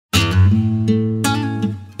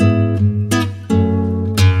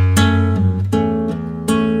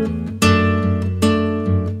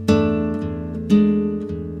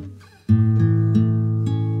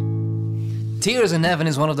Tears in Heaven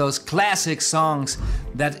is one of those classic songs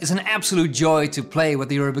that is an absolute joy to play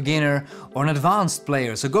whether you're a beginner or an advanced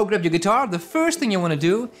player. So go grab your guitar. The first thing you want to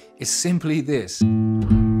do is simply this.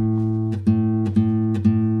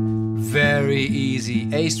 Very easy.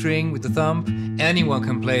 A string with the thumb, anyone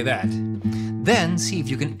can play that. Then see if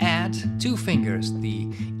you can add two fingers,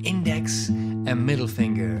 the index and middle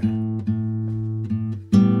finger.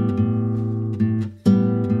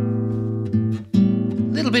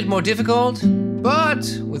 A little bit more difficult, but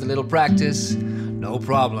with a little practice, no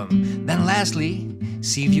problem. Then lastly,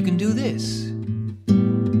 see if you can do this.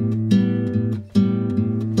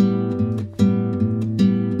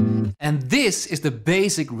 And this is the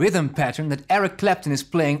basic rhythm pattern that Eric Clapton is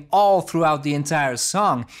playing all throughout the entire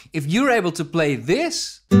song. If you're able to play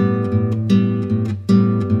this,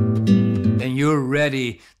 then you're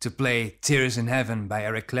ready to play Tears in Heaven by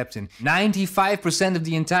Eric Clapton. 95% of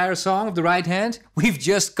the entire song of the right hand, we've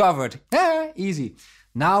just covered. Easy.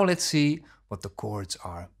 Now let's see what the chords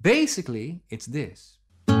are. Basically, it's this.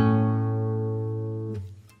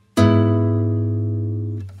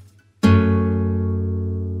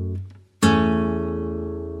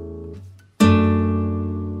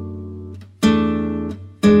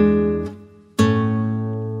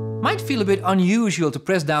 Might feel a bit unusual to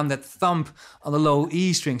press down that thumb on the low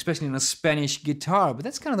E string, especially on a Spanish guitar, but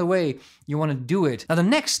that's kind of the way you want to do it. Now the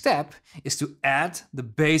next step is to add the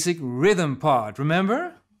basic rhythm part.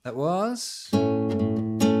 Remember? That was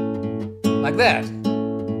like that.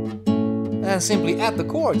 And simply add the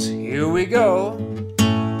chords. Here we go.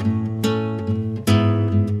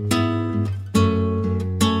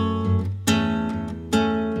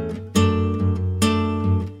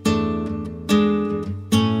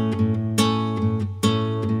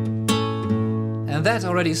 And that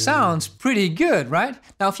already sounds pretty good, right?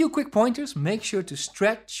 Now a few quick pointers. Make sure to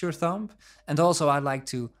stretch your thumb, and also I'd like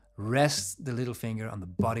to rest the little finger on the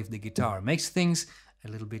body of the guitar. Makes things a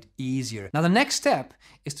little bit easier. Now the next step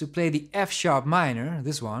is to play the F sharp minor,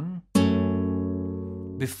 this one,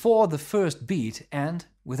 before the first beat and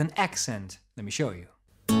with an accent. Let me show you.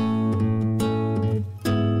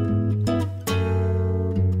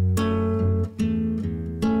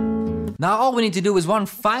 Now all we need to do is one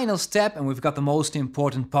final step, and we've got the most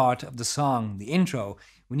important part of the song, the intro.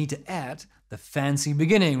 We need to add the fancy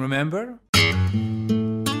beginning, remember?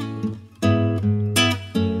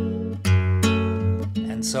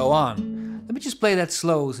 And so on. Let me just play that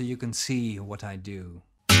slow so you can see what I do.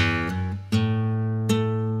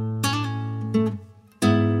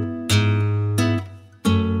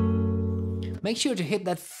 Make sure to hit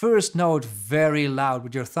that first note very loud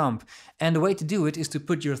with your thumb. And the way to do it is to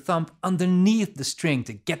put your thumb underneath the string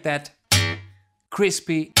to get that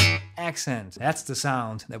crispy accent. That's the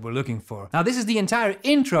sound that we're looking for. Now this is the entire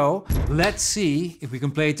intro. Let's see if we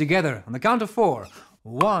can play it together. On the count of 4.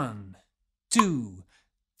 1, 2,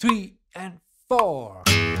 3, and 4.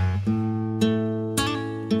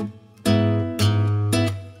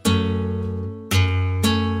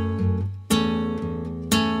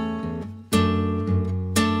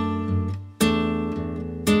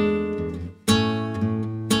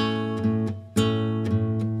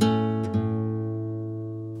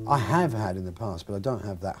 I have had in the past, but I don't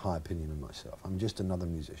have that high opinion of myself. I'm just another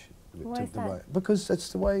musician. Why is that? Because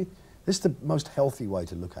that's the way, this is the most healthy way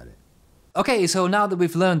to look at it. Okay, so now that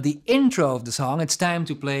we've learned the intro of the song, it's time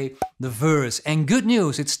to play the verse. And good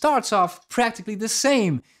news, it starts off practically the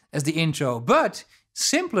same as the intro, but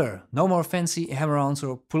simpler. No more fancy hammer-ons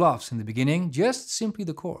or pull-offs in the beginning, just simply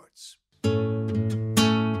the chords.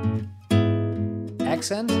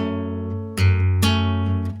 Accent.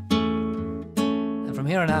 And from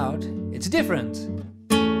here on out, it's different.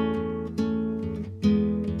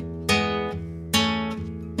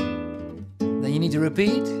 Then you need to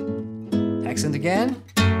repeat. Accent again.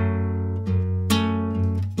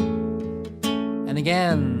 And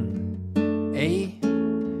again. A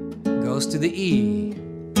goes to the E.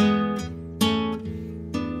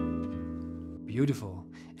 Beautiful.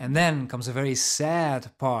 And then comes a very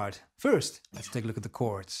sad part. First, let's take a look at the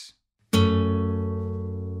chords.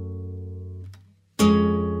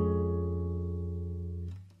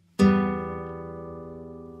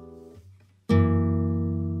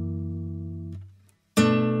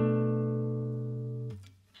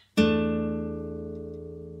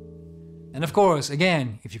 And of course,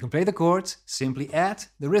 again, if you can play the chords, simply add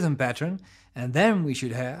the rhythm pattern, and then we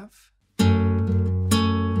should have...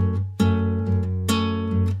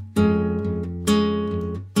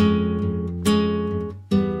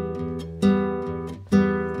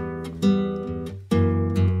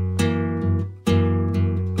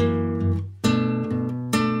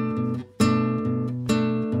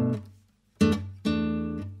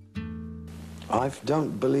 I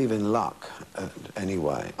don't believe in luck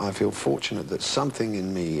anyway. I feel fortunate that something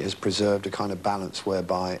in me has preserved a kind of balance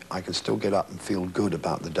whereby I can still get up and feel good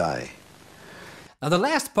about the day. Now the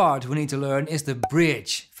last part we need to learn is the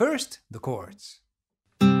bridge. First, the chords.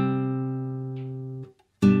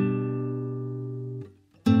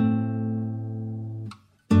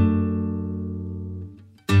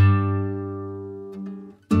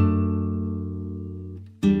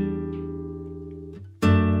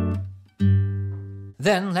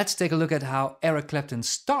 Then let's take a look at how Eric Clapton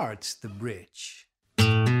starts the bridge.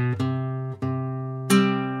 And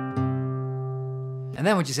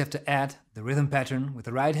then we just have to add the rhythm pattern with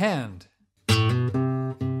the right hand.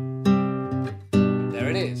 There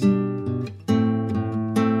it is.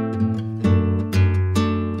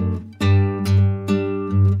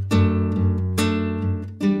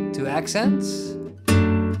 2 accents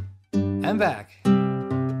and back.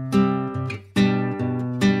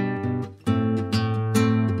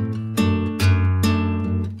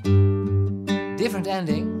 Different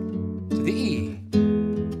ending to the E.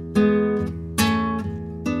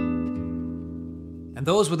 And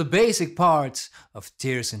those were the basic parts of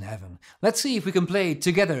Tears in Heaven. Let's see if we can play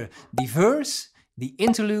together the verse, the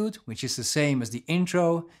interlude, which is the same as the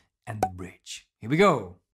intro, and the bridge. Here we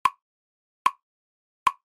go.